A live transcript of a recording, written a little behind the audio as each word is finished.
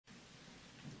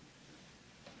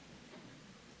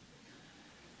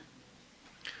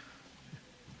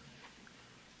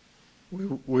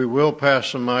We will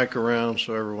pass the mic around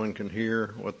so everyone can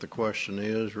hear what the question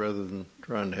is rather than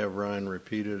trying to have Ryan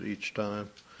repeat it each time.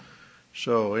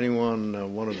 So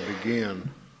anyone want to begin?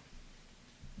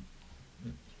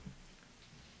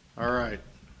 All right,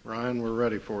 Ryan, we're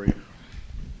ready for you.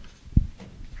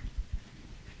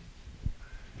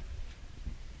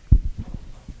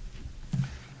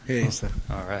 Hey, so.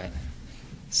 All right.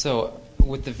 So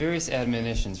with the various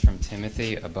admonitions from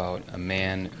Timothy about a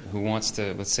man who wants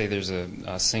to, let's say there's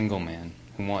a single man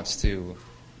who wants to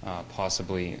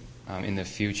possibly in the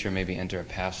future maybe enter a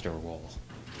pastor role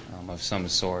of some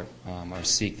sort or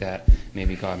seek that,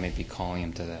 maybe God may be calling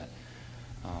him to that.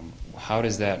 How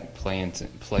does that play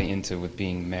into with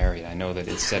being married? I know that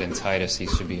it's said in Titus he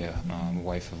should be a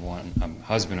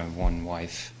husband of one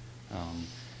wife.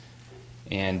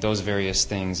 And those various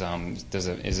things,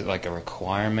 is it like a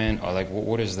requirement, or like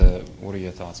what are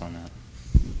your thoughts on that?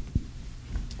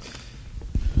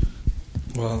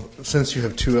 Well, since you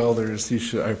have two elders, you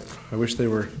should. I wish they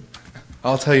were.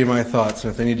 I'll tell you my thoughts,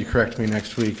 and if they need to correct me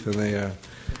next week, then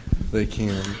they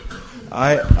can.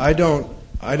 I don't.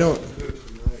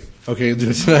 Okay, do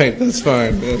it tonight. That's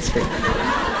fine. That's fine.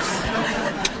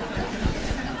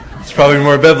 It's probably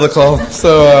more biblical.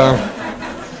 So.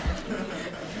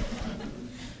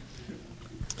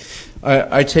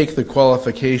 I take the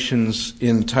qualifications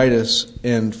in Titus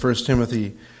and 1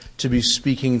 Timothy to be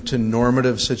speaking to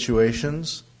normative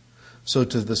situations, so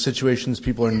to the situations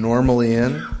people are normally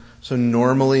in. So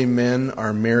normally men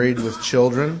are married with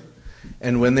children,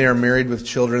 and when they are married with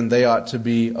children, they ought to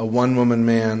be a one-woman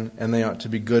man, and they ought to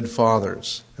be good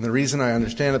fathers. And the reason I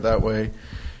understand it that way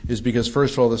is because,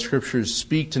 first of all, the Scriptures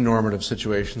speak to normative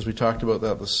situations. We talked about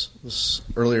that this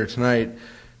earlier tonight.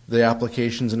 The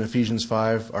applications in Ephesians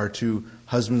 5 are to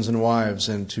husbands and wives,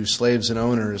 and to slaves and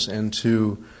owners, and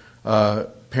to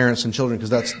parents and children,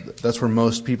 because that's where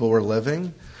most people were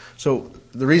living. So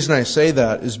the reason I say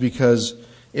that is because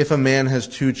if a man has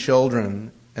two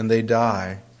children and they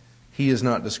die, he is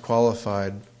not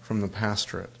disqualified from the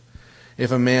pastorate.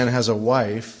 If a man has a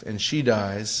wife and she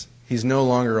dies, he's no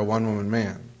longer a one-woman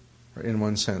man, in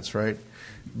one sense, right?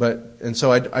 And so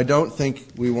I don't think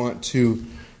we want to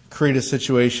create a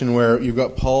situation where you've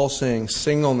got Paul saying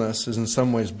singleness is in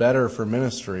some ways better for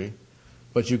ministry,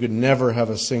 but you could never have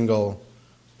a single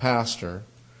pastor,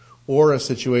 or a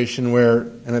situation where,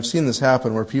 and I've seen this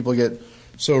happen, where people get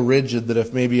so rigid that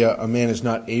if maybe a man is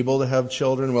not able to have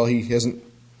children, well, his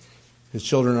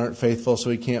children aren't faithful, so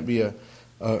he can't be a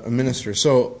minister.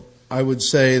 So I would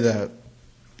say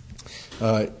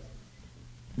that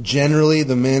generally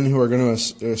the men who are going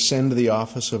to ascend to the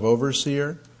office of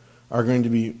overseer are going to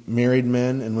be married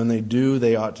men, and when they do,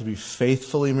 they ought to be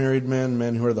faithfully married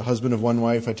men who are the husband of one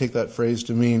wife. I take that phrase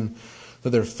to mean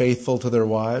that they're faithful to their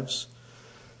wives.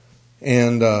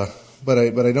 And but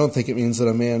I don't think it means that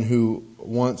a man who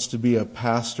wants to be a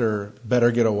pastor better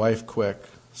get a wife quick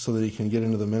so that he can get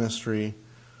into the ministry,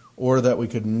 or that we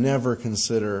could never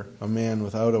consider a man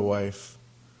without a wife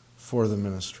for the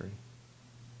ministry.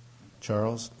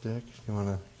 Charles, Dick, you want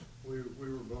to? We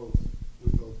both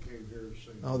came here to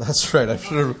sing. Oh, that's right.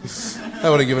 That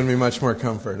would have given me much more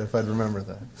comfort if I'd remembered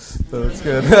that. So that's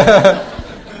good.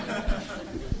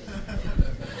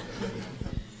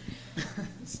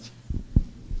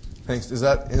 Thanks. Does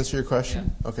that answer your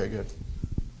question? Yeah. Okay, good.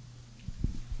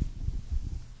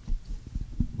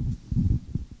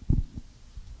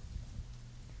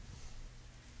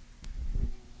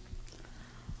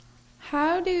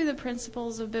 How do the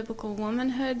principles of biblical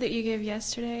womanhood that you gave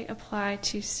yesterday apply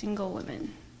to single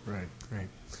women? Right.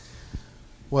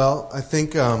 Well, I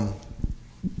think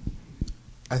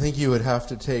you would have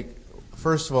to take,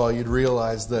 first of all, you'd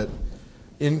realize that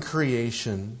in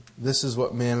creation, this is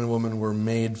what man and woman were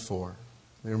made for.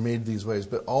 They were made these ways.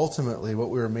 But ultimately, what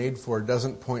we were made for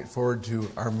doesn't point forward to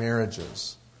our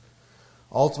marriages.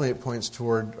 Ultimately, it points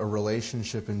toward a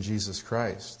relationship in Jesus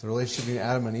Christ. The relationship between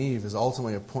Adam and Eve is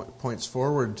ultimately points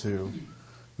forward to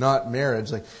not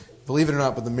marriage. Like, believe it or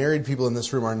not, but the married people in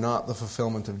this room are not the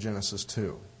fulfillment of Genesis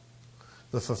 2.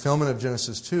 The fulfillment of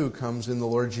Genesis 2 comes in the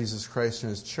Lord Jesus Christ and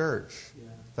His church.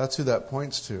 That's who that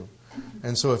points to.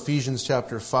 And so Ephesians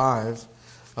chapter 5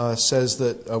 says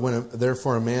that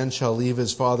therefore a man shall leave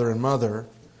his father and mother,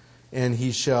 and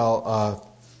he shall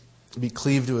be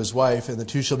cleaved to his wife, and the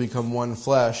two shall become one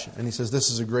flesh. And he says this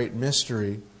is a great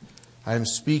mystery. I am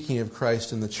speaking of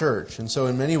Christ and the church. And so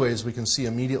in many ways we can see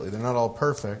immediately, they're not all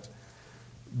perfect,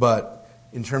 but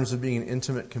in terms of being an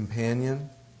intimate companion,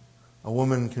 a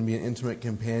woman can be an intimate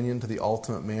companion to the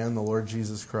ultimate man, the Lord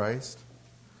Jesus Christ.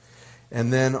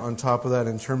 And then on top of that,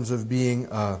 in terms of being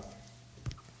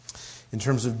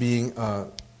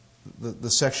the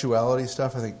sexuality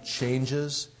stuff, I think,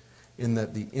 changes in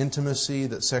that the intimacy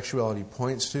that sexuality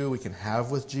points to we can have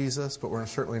with Jesus, but we're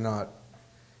certainly not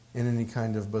in any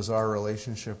kind of bizarre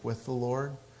relationship with the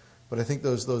Lord. But I think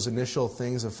those initial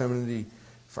things of femininity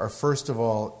are first of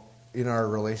all in our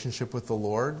relationship with the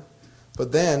Lord.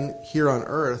 But then here on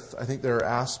earth, I think there are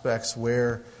aspects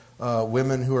where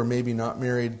women who are maybe not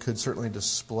married could certainly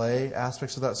display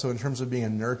aspects of that. So in terms of being a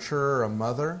nurturer or a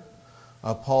mother,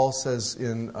 Paul says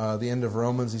in the end of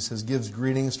Romans, he says, gives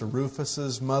greetings to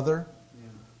Rufus's mother,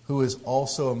 who is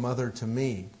also a mother to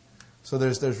me. So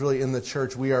there's really in the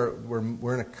church,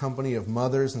 we're in a company of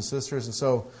mothers and sisters. And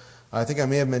so I think I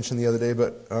may have mentioned the other day,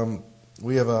 but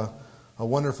we have a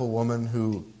wonderful woman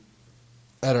who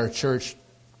at our church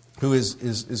who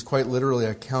is quite literally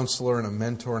a counselor and a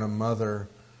mentor and a mother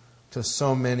to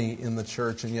so many in the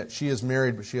church. And yet she is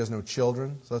married, but she has no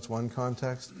children. So that's one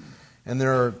context. And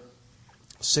there are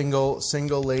single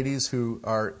ladies who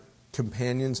are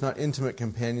companions, not intimate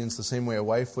companions the same way a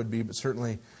wife would be, but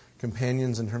certainly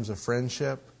companions in terms of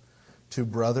friendship to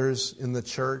brothers in the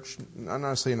church, not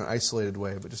necessarily in an isolated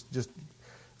way, but just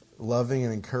loving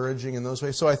and encouraging in those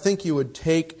ways. So I think you would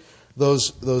take those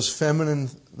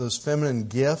feminine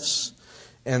gifts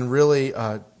and really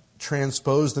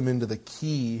transpose them into the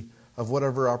key of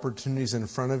whatever opportunities in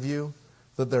front of you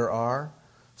that there are.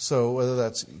 So whether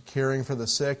that's caring for the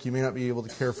sick, you may not be able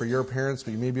to care for your parents,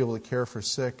 but you may be able to care for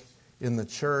sick in the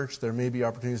church. There may be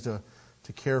opportunities to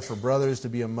care for brothers, to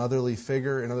be a motherly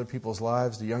figure in other people's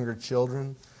lives, to younger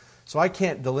children. So I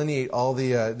can't delineate all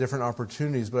the different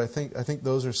opportunities, but I think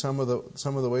those are some of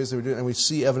the ways that we do it. And we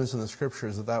see evidence in the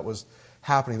Scriptures that was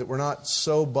happening, that we're not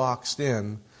so boxed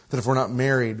in that if we're not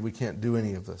married, we can't do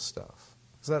any of this stuff.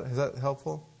 Is that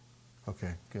helpful?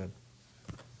 Okay, good.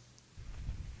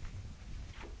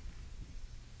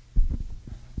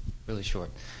 Really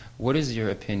short. What is your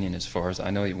opinion as far as,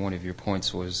 I know one of your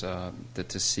points was that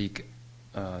to seek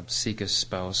a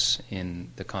spouse in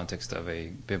the context of a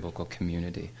biblical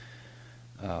community.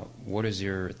 What is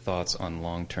your thoughts on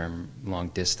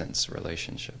long-distance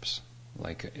relationships?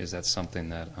 Like, is that something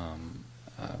that,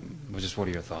 just what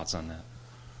are your thoughts on that?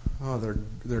 Oh,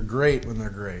 they're great when they're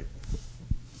great.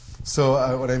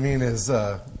 So what I mean is,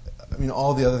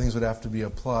 all the other things would have to be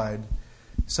applied.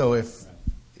 So if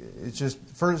it's just,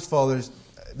 first of all,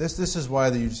 this is why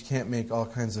you just can't make all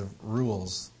kinds of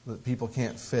rules that people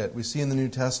can't fit. We see in the New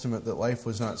Testament that life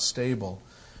was not stable.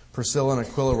 Priscilla and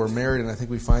Aquila were married, and I think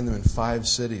we find them in 5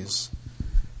 cities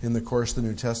in the course of the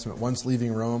New Testament. Once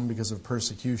leaving Rome because of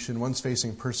persecution, once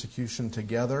facing persecution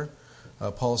together.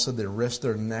 Paul said they risked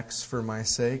their necks for my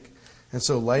sake. And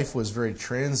so life was very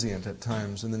transient at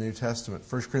times in the New Testament.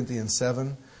 1 Corinthians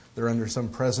 7, they're under some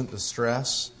present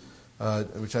distress,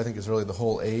 which I think is really the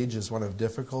whole age is one of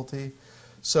difficulty.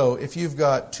 So if you've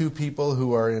got 2 people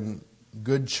who are in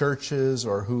good churches,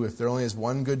 or who, if there only is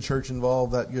one good church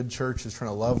involved, that good church is trying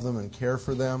to love them and care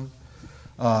for them,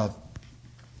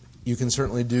 you can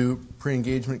certainly do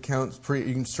pre-engagement counts.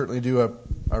 You can certainly do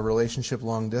a relationship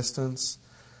long distance.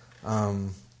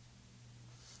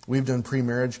 We've done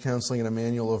pre-marriage counseling in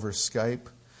Emmanuel over Skype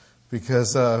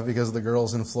because the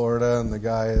girl's in Florida and the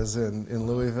guy is in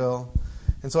Louisville.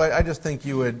 And so I just think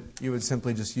you would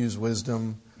simply just use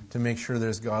wisdom to make sure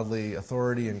there's godly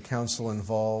authority and counsel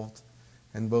involved,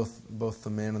 and both the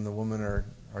man and the woman are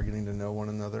getting to know one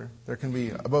another. There can be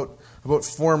about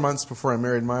 4 months before I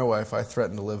married my wife, I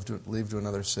threatened to leave to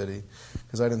another city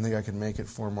because I didn't think I could make it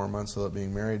 4 more months without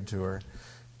being married to her,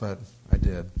 but I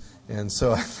did. And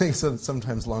so I think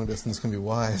sometimes long distance can be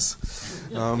wise.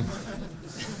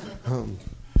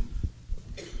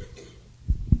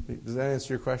 Does that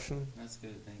answer your question? That's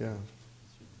good. Thank you. Yeah.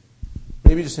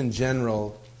 Maybe just in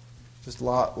general, just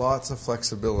lots of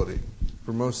flexibility.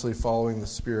 We're mostly following the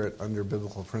Spirit under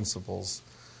biblical principles,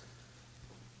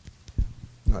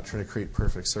 not trying to create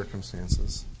perfect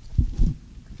circumstances.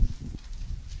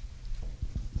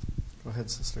 Go ahead,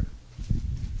 sister.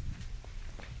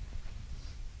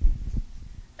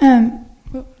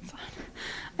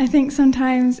 I think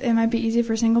sometimes it might be easy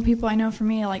for single people. I know for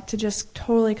me, to just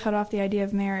totally cut off the idea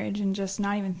of marriage and just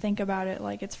not even think about it,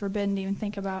 like it's forbidden to even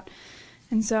think about.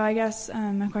 And so I guess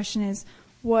my question is,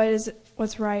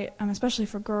 what's right, especially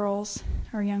for girls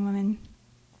or young women,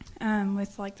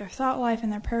 with their thought life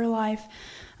and their prayer life,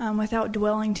 without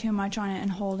dwelling too much on it and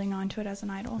holding on to it as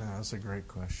an idol? Yeah, that's a great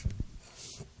question.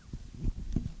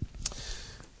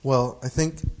 Well, I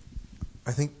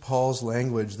think Paul's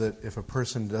language that if a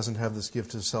person doesn't have this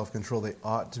gift of self-control, they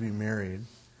ought to be married,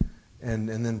 and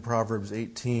then Proverbs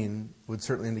 18 would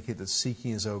certainly indicate that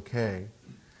seeking is okay.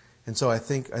 And so I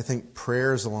think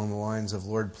prayers along the lines of,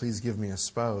 Lord, please give me a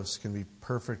spouse, can be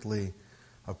perfectly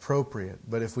appropriate.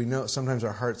 But if we know, sometimes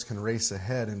our hearts can race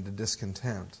ahead into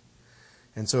discontent.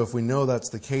 And so if we know that's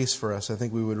the case for us, I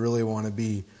think we would really want to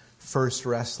be first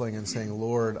wrestling and saying,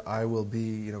 Lord, I will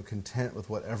be, content with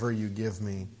whatever you give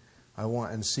me. I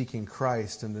want, and seeking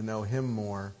Christ and to know Him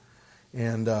more,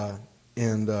 and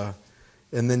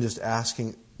then just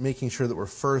asking, making sure that we're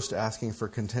first asking for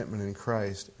contentment in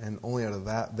Christ, and only out of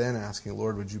that then asking,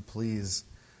 Lord, would you please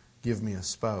give me a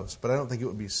spouse? But I don't think it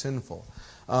would be sinful.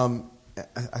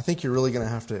 I think you're really going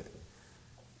to have to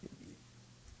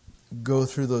go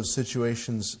through those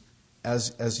situations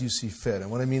as you see fit. And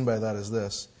what I mean by that is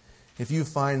this. If you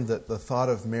find that the thought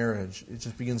of marriage, it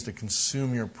just begins to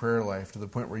consume your prayer life to the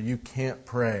point where you can't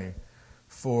pray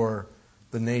for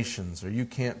the nations, or you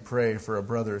can't pray for a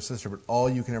brother or sister, but all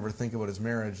you can ever think about is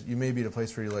marriage, you may be at a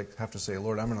place where you have to say,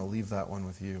 Lord, I'm going to leave that one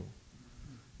with you.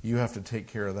 You have to take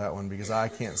care of that one, because I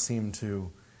can't seem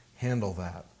to handle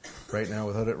that right now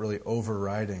without it really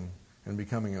overriding and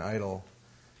becoming an idol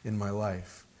in my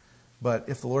life. But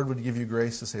if the Lord would give you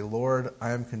grace to say, Lord,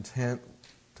 I am content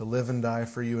to live and die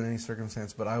for you in any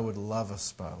circumstance, but I would love a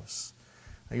spouse.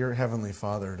 Your Heavenly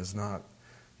Father does not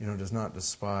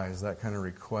despise that kind of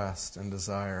request and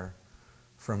desire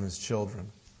from His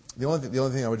children. The only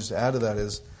thing I would just add to that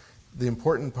is the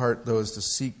important part, though, is to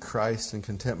seek Christ and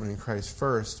contentment in Christ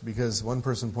first, because one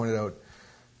person pointed out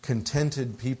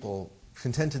contented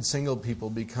single people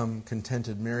become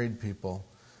contented married people,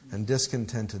 and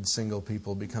discontented single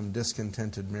people become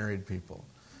discontented married people.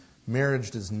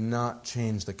 Marriage does not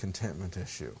change the contentment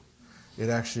issue. It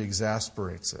actually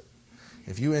exasperates it.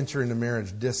 If you enter into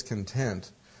marriage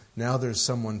discontent, now there's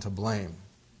someone to blame.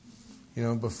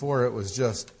 Before it was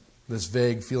just this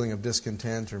vague feeling of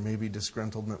discontent or maybe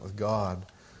disgruntlement with God.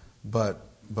 But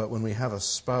when we have a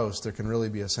spouse, there can really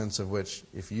be a sense of which,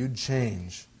 if you'd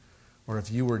change, or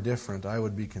if you were different, I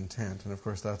would be content. And of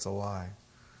course, that's a lie.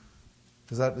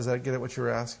 Does that get at what you were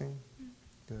asking?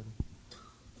 Good.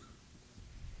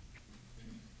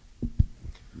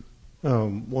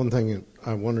 One thing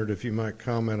I wondered if you might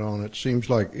comment on, it seems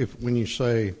like when you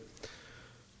say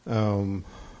if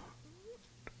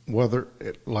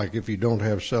you don't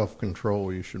have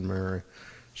self-control, you should marry.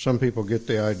 Some people get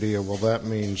the idea, well, that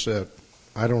means that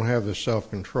I don't have the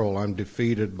self-control. I'm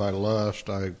defeated by lust.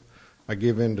 I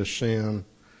give in to sin,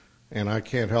 and I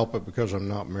can't help it because I'm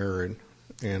not married.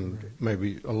 And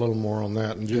maybe a little more on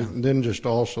that. And then just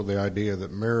also the idea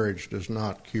that marriage does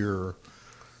not cure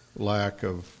lack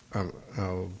of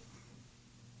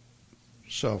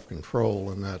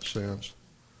self-control in that sense.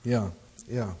 Yeah,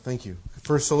 thank you.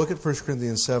 First, so look at 1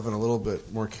 Corinthians 7 a little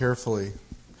bit more carefully.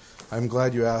 I'm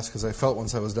glad you asked, because I felt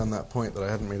once I was done that point that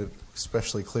I hadn't made it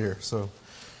especially clear. So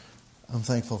I'm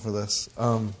thankful for this.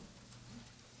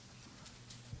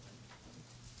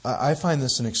 I find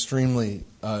this an extremely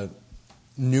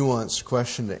nuanced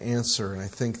question to answer, and I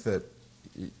think that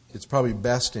it's probably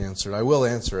best answered. I will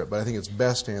answer it, but I think it's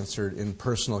best answered in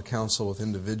personal counsel with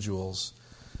individuals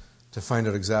to find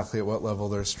out exactly at what level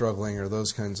they're struggling or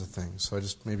those kinds of things. So I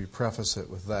just maybe preface it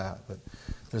with that. But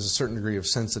there's a certain degree of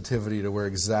sensitivity to where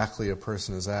exactly a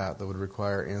person is at that would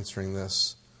require answering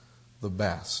this the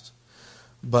best.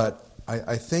 But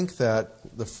I think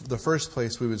that the first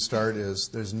place we would start is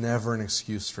there's never an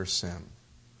excuse for sin.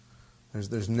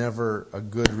 There's never a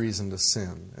good reason to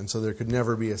sin. And so there could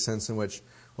never be a sense in which,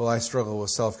 well, I struggle with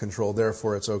self-control,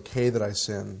 therefore it's okay that I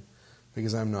sin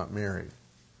because I'm not married.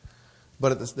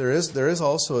 But there is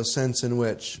also a sense in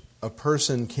which a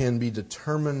person can be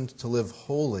determined to live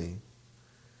holy,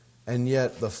 and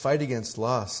yet the fight against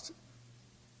lust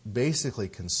basically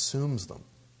consumes them.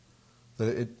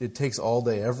 That it takes all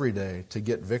day, every day to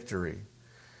get victory.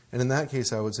 And in that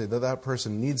case, I would say that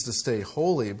person needs to stay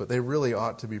holy, but they really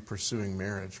ought to be pursuing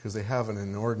marriage because they have an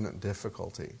inordinate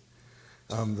difficulty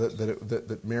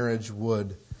that marriage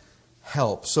would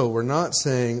help. So we're not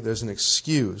saying there's an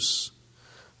excuse,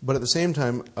 but at the same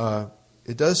time,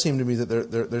 it does seem to me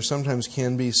that there sometimes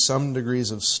can be some degrees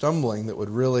of stumbling that would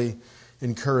really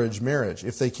encourage marriage.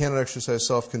 If they cannot exercise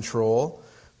self-control,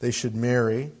 they should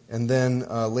marry. And then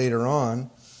later on,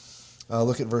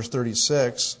 look at verse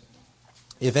 36.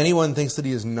 If anyone thinks that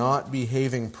he is not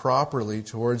behaving properly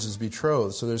towards his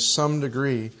betrothed, so there's some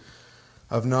degree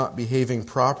of not behaving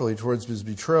properly towards his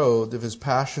betrothed, if his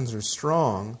passions are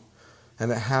strong,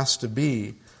 and it has to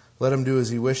be, let him do as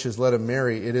he wishes, let him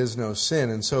marry, it is no sin.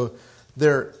 And so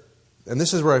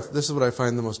this is what I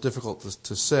find the most difficult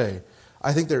to say.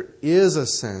 I think there is a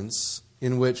sense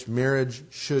in which marriage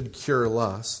should cure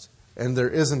lust, and there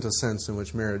isn't a sense in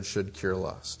which marriage should cure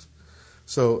lust.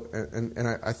 So, and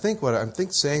I think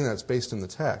saying that's based in the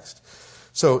text.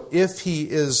 So if he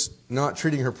is not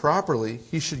treating her properly,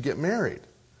 he should get married.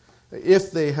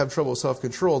 If they have trouble with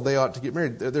self-control, they ought to get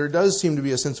married. There does seem to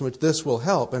be a sense in which this will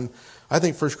help. And I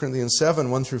think 1 Corinthians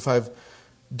 7, 1 through 5,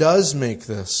 does make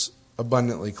this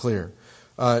abundantly clear.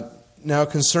 Now,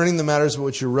 concerning the matters of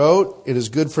which you wrote, it is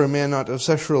good for a man not to have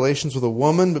sexual relations with a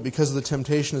woman, but because of the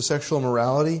temptation of sexual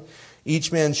immorality,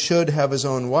 each man should have his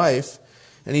own wife,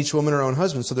 and each woman her own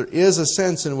husband. So there is a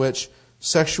sense in which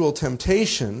sexual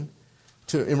temptation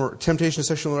of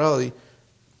sexual immorality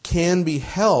can be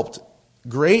helped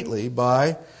greatly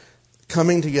by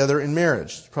coming together in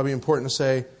marriage. It's probably important to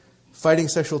say fighting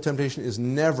sexual temptation is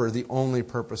never the only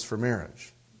purpose for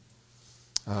marriage.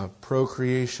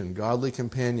 Procreation, godly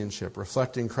companionship,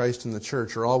 reflecting Christ in the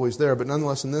church are always there. But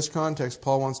nonetheless, in this context,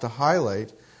 Paul wants to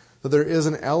highlight that there is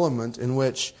an element in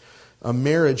which a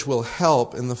marriage will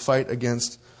help in the fight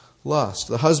against lust.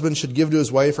 The husband should give to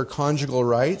his wife her conjugal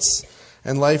rights,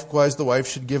 and likewise the wife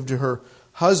should give to her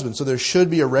husband. So there should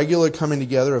be a regular coming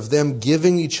together of them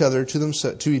giving each other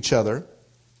to each other.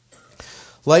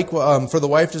 For the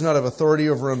wife does not have authority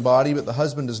over her own body, but the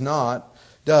husband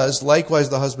does. Likewise,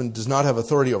 the husband does not have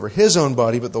authority over his own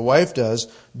body, but the wife does.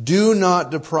 Do not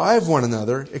deprive one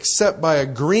another, except by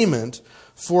agreement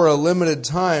for a limited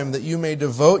time, that you may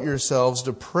devote yourselves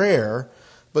to prayer,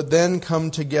 but then come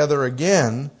together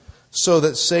again, so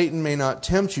that Satan may not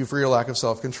tempt you for your lack of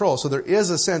self-control. So there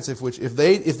is a sense in which if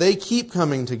they keep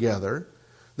coming together,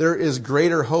 there is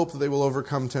greater hope that they will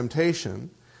overcome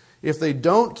temptation. If they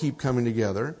don't keep coming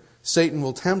together, Satan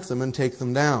will tempt them and take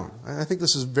them down. I think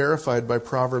this is verified by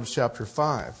Proverbs chapter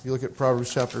 5. If you look at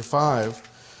Proverbs chapter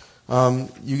 5,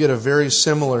 you get a very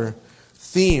similar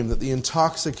theme, that the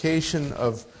intoxication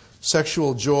of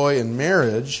sexual joy in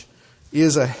marriage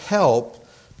is a help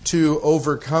to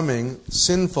overcoming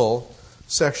sinful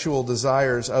sexual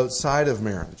desires outside of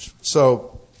marriage.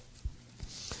 So,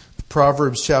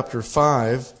 Proverbs chapter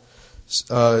 5,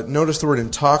 notice the word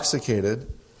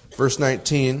intoxicated, verse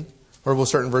 19, or we'll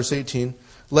start in verse 18.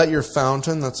 Let your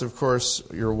fountain, that's of course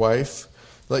your wife,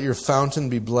 let your fountain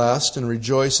be blessed, and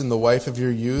rejoice in the wife of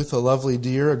your youth, a lovely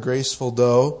deer, a graceful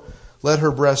doe. Let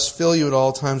her breast fill you at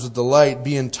all times with delight.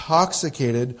 Be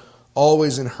intoxicated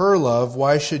always in her love.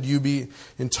 Why should you be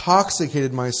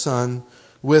intoxicated, my son,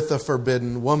 with a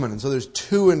forbidden woman? And so there's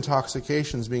two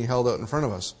intoxications being held out in front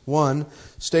of us. One,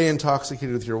 stay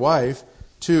intoxicated with your wife.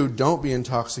 Two, don't be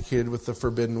intoxicated with the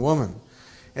forbidden woman.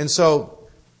 And so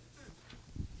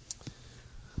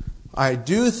I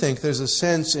do think there's a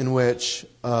sense in which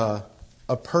a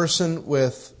person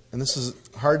with, and this is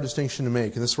a hard distinction to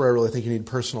make, and this is where I really think you need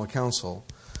personal counsel,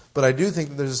 but I do think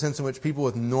that there's a sense in which people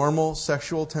with normal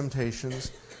sexual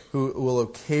temptations who will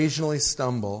occasionally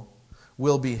stumble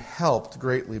will be helped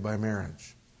greatly by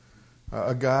marriage.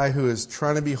 A guy who is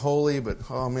trying to be holy, but,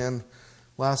 oh man,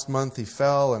 last month he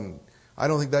fell, and I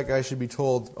don't think that guy should be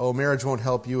told, oh, marriage won't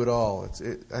help you at all.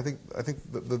 I think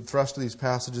the thrust of these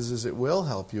passages is it will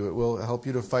help you. It will help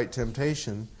you to fight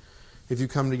temptation if you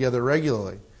come together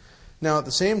regularly. Now, at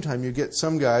the same time, you get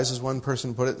some guys, as one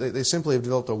person put it, they simply have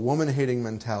developed a woman-hating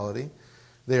mentality.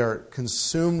 They are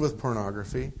consumed with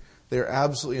pornography. They are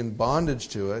absolutely in bondage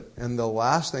to it. And the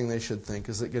last thing they should think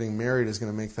is that getting married is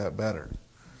going to make that better.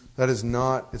 It's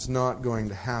not going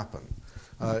to happen.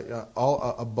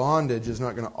 A bondage is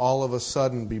not going to all of a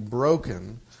sudden be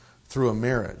broken through a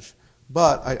marriage.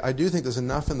 But I do think there's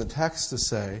enough in the text to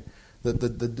say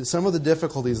that some of the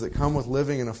difficulties that come with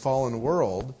living in a fallen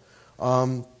world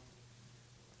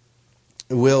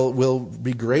will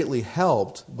be greatly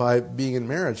helped by being in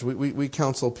marriage. We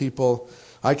counsel people,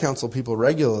 I counsel people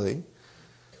regularly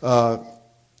that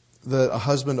a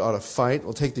husband ought to fight.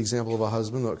 We'll take the example of a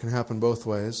husband, though it can happen both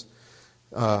ways.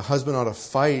 A husband ought to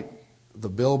fight the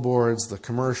billboards, the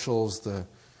commercials,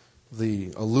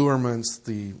 the allurements,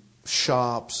 the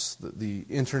shops, the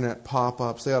internet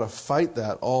pop-ups. They ought to fight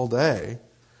that all day.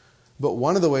 But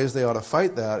one of the ways they ought to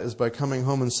fight that is by coming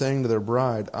home and saying to their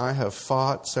bride, I have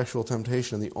fought sexual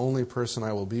temptation, and the only person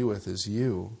I will be with is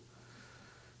you.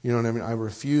 You know what I mean? I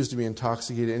refuse to be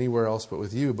intoxicated anywhere else but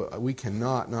with you, but we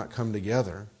cannot not come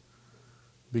together.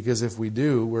 Because if we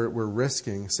do, we're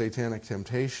risking satanic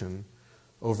temptation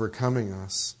overcoming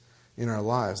us in our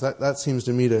lives. That seems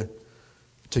to me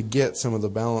to get some of the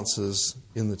balances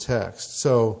in the text.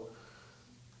 So,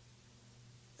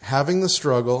 having the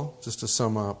struggle, just to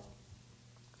sum up,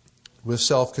 with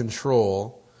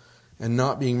self-control and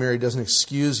not being married doesn't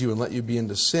excuse you and let you be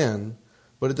into sin,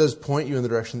 but it does point you in the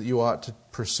direction that you ought to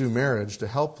pursue marriage to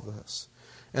help this.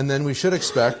 And then we should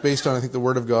expect, based on, I think, the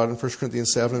Word of God in 1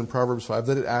 Corinthians 7 and Proverbs 5,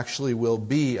 that it actually will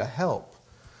be a help.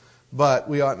 but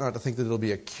we ought not to think that it'll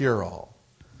be a cure-all,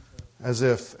 as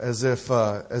if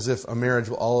a marriage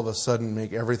will all of a sudden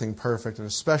make everything perfect, and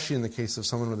especially in the case of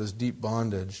someone with this deep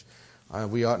bondage,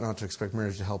 we ought not to expect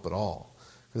marriage to help at all,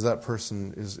 because that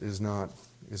person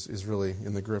is really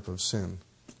in the grip of sin.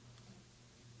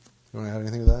 You want to add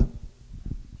anything to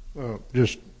that?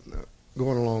 Just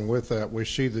going along with that, we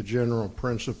see the general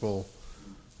principle,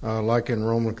 like in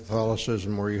Roman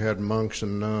Catholicism where you had monks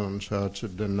and nuns, how it's a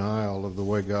denial of the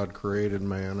way God created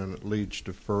man, and it leads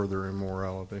to further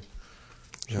immorality.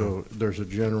 Yeah. So there's a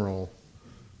general,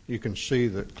 you can see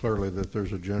that clearly that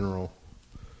there's a general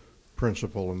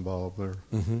principle involved there.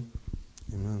 Mm-hmm.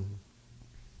 Amen.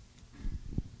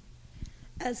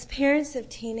 As parents of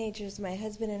teenagers, my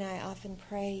husband and I often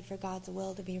pray for God's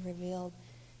will to be revealed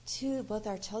to both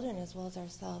our children as well as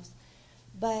ourselves.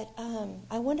 But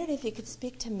I wondered if you could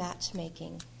speak to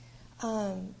matchmaking.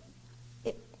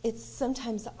 It's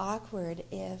sometimes awkward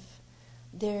if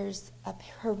there's a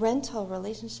parental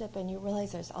relationship and you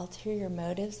realize there's ulterior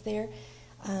motives there.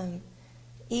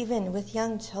 Even with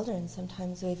young children,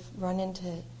 sometimes we've run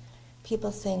into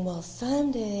people saying, well,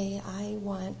 someday I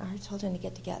want our children to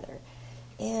get together.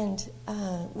 And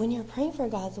when you're praying for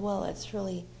God's will, it's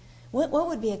really, what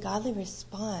would be a godly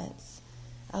response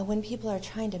when people are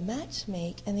trying to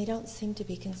matchmake and they don't seem to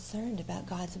be concerned about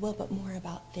God's will, but more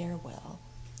about their will?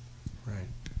 Right.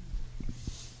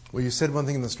 Well, you said one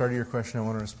thing in the start of your question I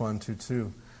want to respond to,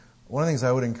 too. One of the things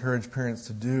I would encourage parents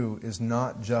to do is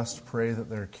not just pray that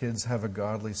their kids have a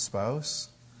godly spouse,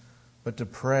 but to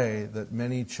pray that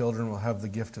many children will have the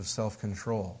gift of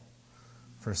self-control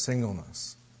for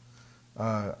singleness.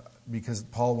 Because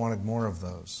Paul wanted more of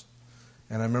those.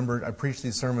 And I remember I preached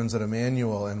these sermons at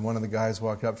Emmanuel, and one of the guys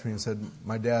walked up to me and said,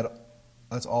 my dad,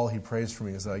 that's all he prays for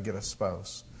me is that I get a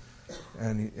spouse.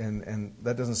 And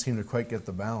that doesn't seem to quite get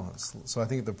the balance. So I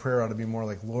think the prayer ought to be more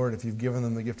like, Lord, if you've given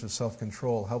them the gift of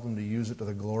self-control, help them to use it to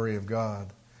the glory of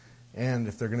God. And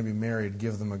if they're going to be married,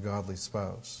 give them a godly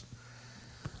spouse.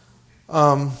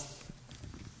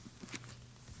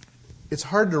 It's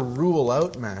hard to rule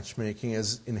out matchmaking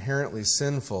as inherently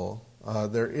sinful.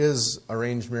 There is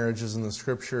arranged marriages in the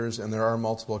Scriptures, and there are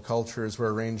multiple cultures where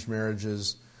arranged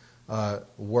marriages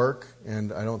work.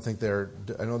 And I don't think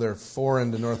I know they're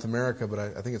foreign to North America, but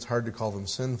I think it's hard to call them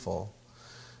sinful.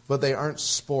 But they aren't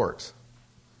sport.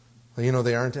 They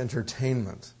aren't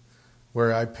entertainment,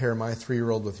 where I pair my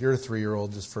 3-year-old with your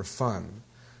 3-year-old just for fun.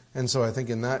 And so I think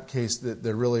in that case that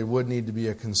there really would need to be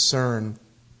a concern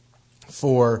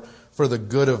for the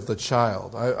good of the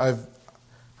child.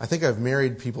 I think I've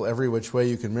married people every which way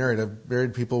you can marry. I've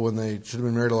married people when they should have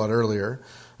been married a lot earlier,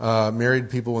 married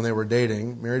people when they were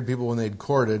dating, married people when they'd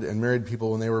courted, and married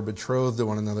people when they were betrothed to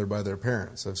one another by their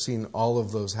parents. I've seen all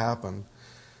of those happen.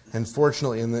 And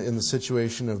fortunately, in the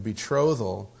situation of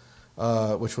betrothal,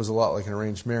 which was a lot like an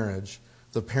arranged marriage,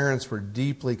 the parents were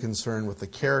deeply concerned with the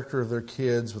character of their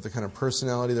kids, with the kind of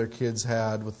personality their kids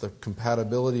had, with the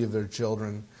compatibility of their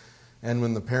children. And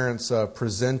when the parents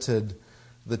presented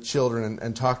the children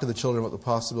and talked to the children about the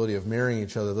possibility of marrying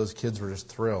each other, those kids were just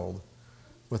thrilled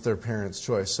with their parents'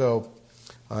 choice. So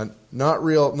not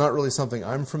really something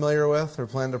I'm familiar with or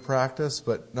plan to practice,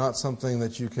 but not something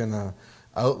that you can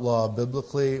outlaw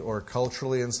biblically or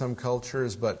culturally in some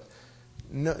cultures. But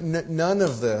none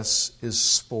of this is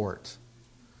sport.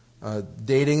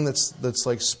 Dating that's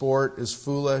like sport is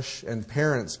foolish, and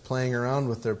parents playing around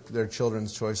with their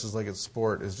children's choices like it's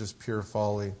sport is just pure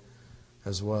folly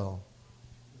as well.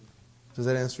 Does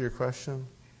that answer your question?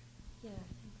 Yeah.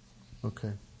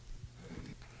 Okay.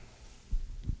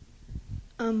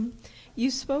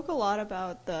 You spoke a lot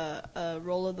about the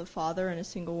role of the father in a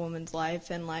single woman's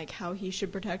life and like how he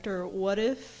should protect her. What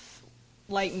if,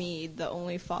 like me, the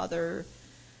only father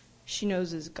she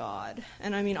knows is God?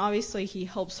 And I mean, obviously he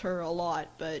helps her a lot,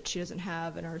 but she doesn't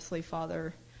have an earthly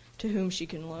father to whom she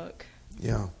can look.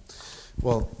 Yeah.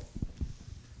 Well,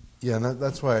 yeah, and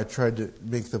that's why I tried to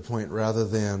make the point rather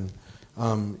than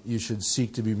you should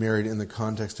seek to be married in the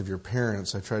context of your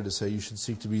parents. I tried to say you should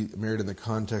seek to be married in the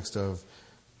context of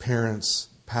parents,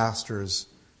 pastors,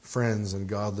 friends, and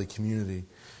godly community.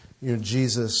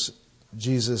 Jesus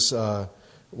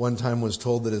one time was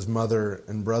told that his mother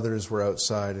and brothers were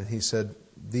outside, and he said,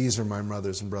 "These are my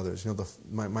mothers and brothers.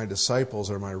 My disciples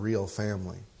are my real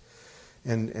family."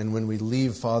 And when we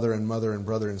leave father and mother and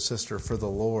brother and sister for the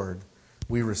Lord,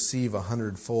 we receive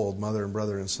 100-fold mother and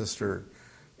brother and sister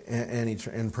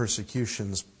and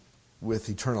persecutions with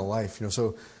eternal life.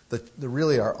 So the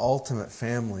really our ultimate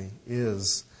family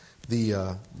is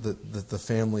the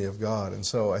family of God. And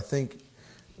so I think,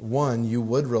 one, you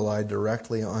would rely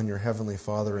directly on your Heavenly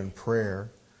Father in prayer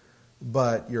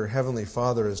but your Heavenly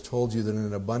Father has told you that in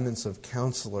an abundance of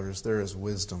counselors there is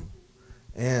wisdom,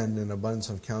 and in abundance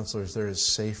of counselors there is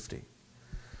safety.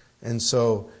 And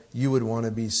so you would want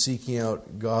to be seeking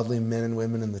out godly men and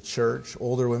women in the church.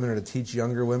 Older women are to teach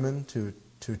younger women to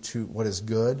what is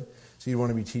good. So you'd want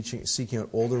to be seeking out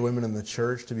older women in the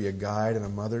church to be a guide and a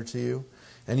mother to you.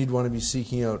 And you'd want to be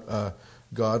seeking out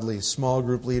godly small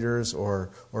group leaders or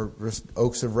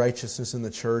oaks of righteousness in the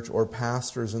church or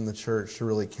pastors in the church to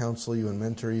really counsel you and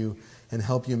mentor you and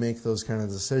help you make those kind of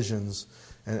decisions.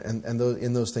 And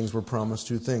in those things we're promised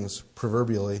two things,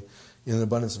 proverbially. In an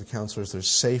abundance of counselors there's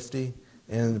safety,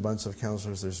 and in an abundance of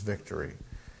counselors there's victory.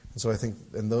 And so I think,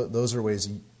 and those are ways,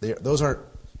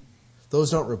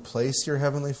 those don't replace your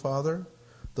Heavenly Father.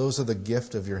 Those are the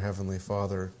gift of your Heavenly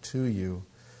Father to you,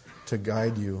 to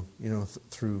guide you,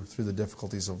 through the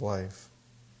difficulties of life.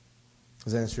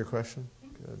 Does that answer your question?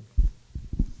 Good.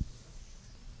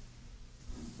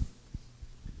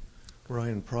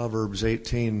 Ryan, Proverbs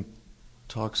 18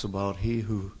 talks about he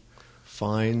who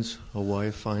finds a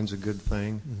wife finds a good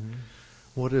thing. Mm-hmm.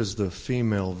 What is the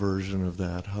female version of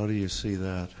that? How do you see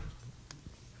that?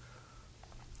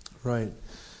 Right.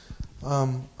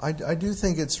 I do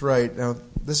think it's right. Now,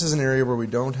 this is an area where we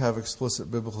don't have explicit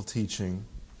biblical teaching,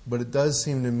 but it does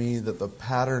seem to me that the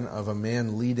pattern of a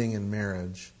man leading in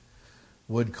marriage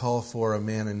would call for a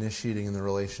man initiating in the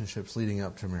relationships leading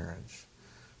up to marriage.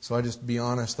 So I just be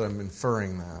honest that I'm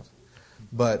inferring that.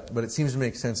 But it seems to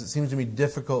make sense. It seems to me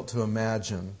difficult to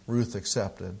imagine, Ruth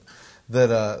accepted, that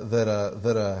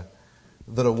a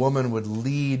woman would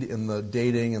lead in the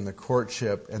dating and the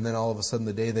courtship, and then all of a sudden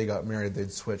the day they got married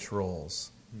they'd switch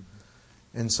roles.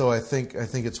 Mm-hmm. And so I think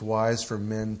it's wise for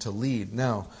men to lead.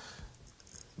 Now,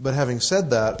 but having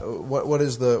said that, what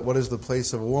is the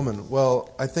place of a woman? Well,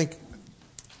 I think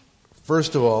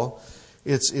first of all,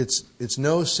 it's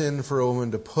no sin for a woman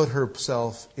to put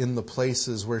herself in the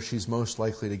places where she's most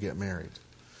likely to get married.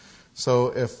 So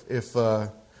if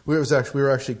we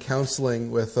were actually counseling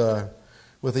with a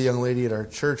young lady at our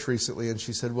church recently, and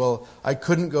she said, "Well, I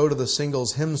couldn't go to the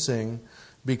singles hymn sing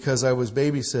because I was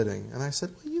babysitting." And I said,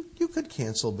 "Well, you could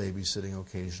cancel babysitting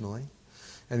occasionally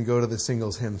and go to the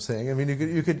singles hymn sing. I mean,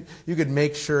 you could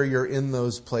make sure you're in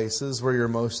those places where you're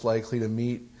most likely to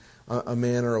meet a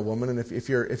man or a woman. And if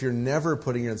you're never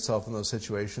putting yourself in those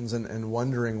situations and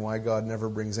wondering why God never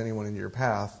brings anyone into your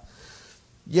path,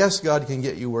 yes, God can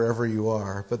get you wherever you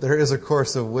are, but there is a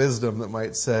course of wisdom that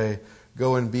might say,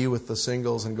 go and be with the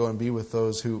singles and go and be with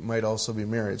those who might also be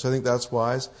married. So I think that's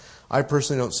wise. I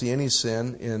personally don't see any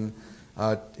sin in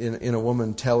a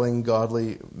woman telling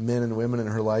godly men and women in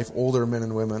her life, older men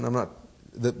and women,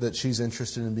 that she's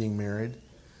interested in being married,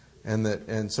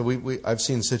 and so I've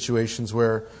seen situations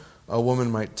where a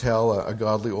woman might tell a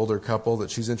godly older couple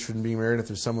that she's interested in being married. If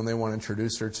there's someone they want to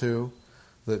introduce her to,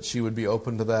 that she would be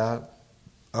open to that.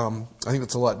 I think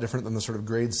that's a lot different than the sort of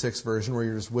grade 6 version where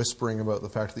you're just whispering about the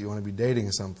fact that you want to be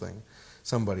dating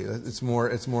somebody. It's more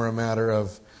a matter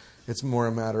of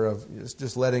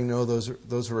just letting know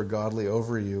those who are godly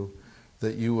over you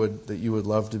that you would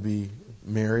love to be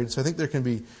married. So I think there can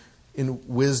be in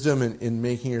wisdom in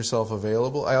making yourself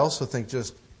available. I also think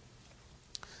just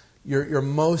you're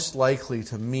most likely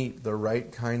to meet the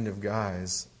right kind of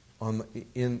guys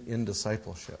in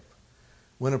discipleship.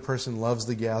 When a person loves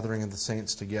the gathering of the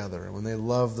saints together, when they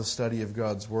love the study of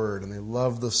God's Word, and they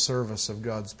love the service of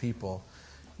God's people,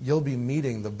 you'll be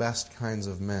meeting the best kinds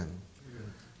of men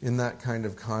in that kind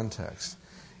of context.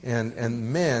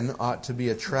 And men ought to be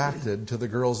attracted to the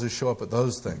girls who show up at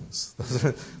those things.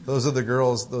 Those are the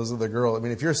girls. I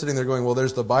mean, if you're sitting there going, well,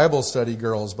 there's the Bible study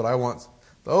girls, but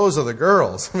those are the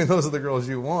girls. I mean, those are the girls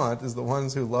you want, is the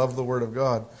ones who love the Word of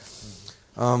God.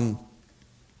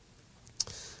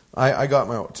 I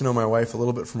got to know my wife a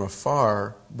little bit from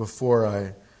afar before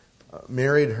I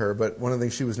married her, but one of the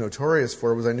things she was notorious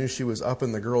for was I knew she was up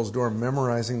in the girls' dorm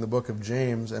memorizing the book of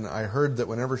James, and I heard that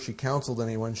whenever she counseled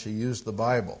anyone, she used the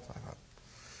Bible. I thought,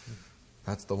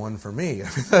 that's the one for me. I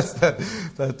mean,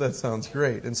 that sounds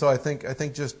great. And so I think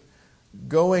just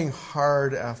going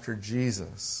hard after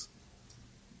Jesus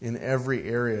in every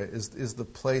area is the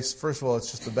place. First of all,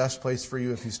 it's just the best place for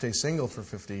you if you stay single for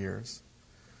 50 years.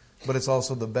 But it's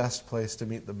also the best place to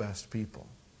meet the best people.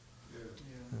 Yeah.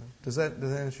 Does that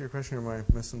answer your question, or am I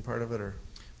missing part of it? Or?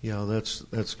 Yeah,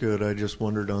 that's good. I just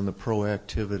wondered on the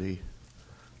proactivity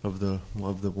of the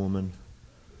woman.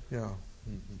 Yeah.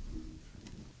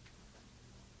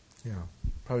 Yeah.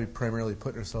 Probably primarily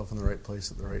putting herself in the right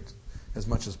place as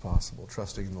much as possible,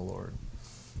 trusting in the Lord.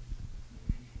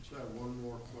 Let's have one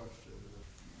more question.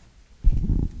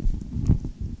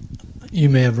 you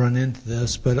may have run into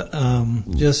this, but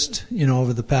just,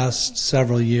 over the past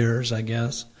several years, I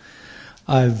guess,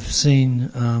 I've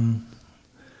seen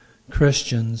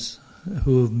Christians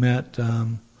who have met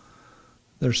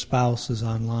their spouses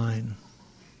online.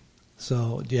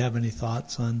 So do you have any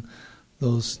thoughts on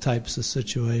those types of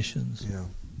situations? Yeah.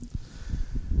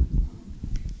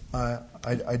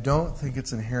 I don't think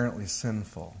it's inherently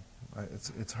sinful.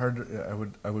 It's hard.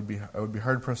 I would be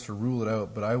hard pressed to rule it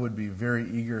out, but I would be very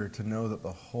eager to know that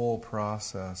the whole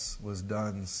process was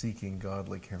done seeking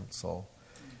godly counsel,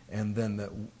 and then that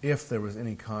if there was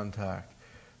any contact,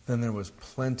 then there was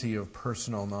plenty of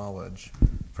personal knowledge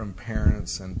from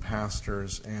parents and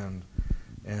pastors and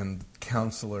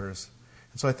counselors.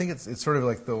 And so I think it's sort of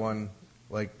like the one,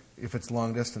 like if it's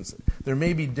long distance, there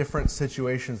may be different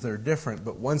situations that are different,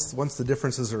 but once the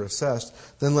differences are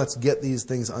assessed, then let's get these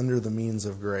things under the means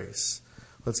of grace.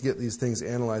 Let's get these things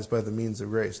analyzed by the means of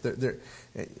grace.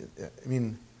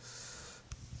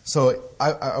 So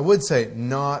I would say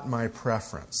not my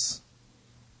preference.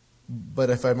 But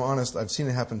if I'm honest, I've seen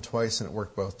it happen twice and it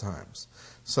worked both times.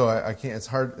 So I can't. It's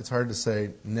hard to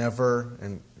say never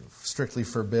and strictly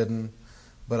forbidden.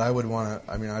 But I would want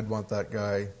to. I'd want that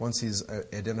guy once he's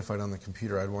identified on the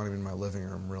computer. I'd want him in my living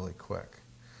room really quick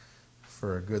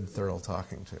for a good, thorough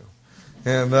talking to,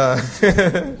 and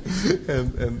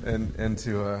and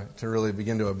to really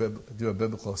begin to do a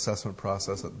biblical assessment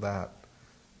process at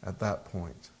that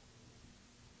point.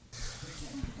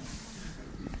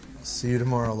 See you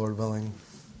tomorrow, Lord willing.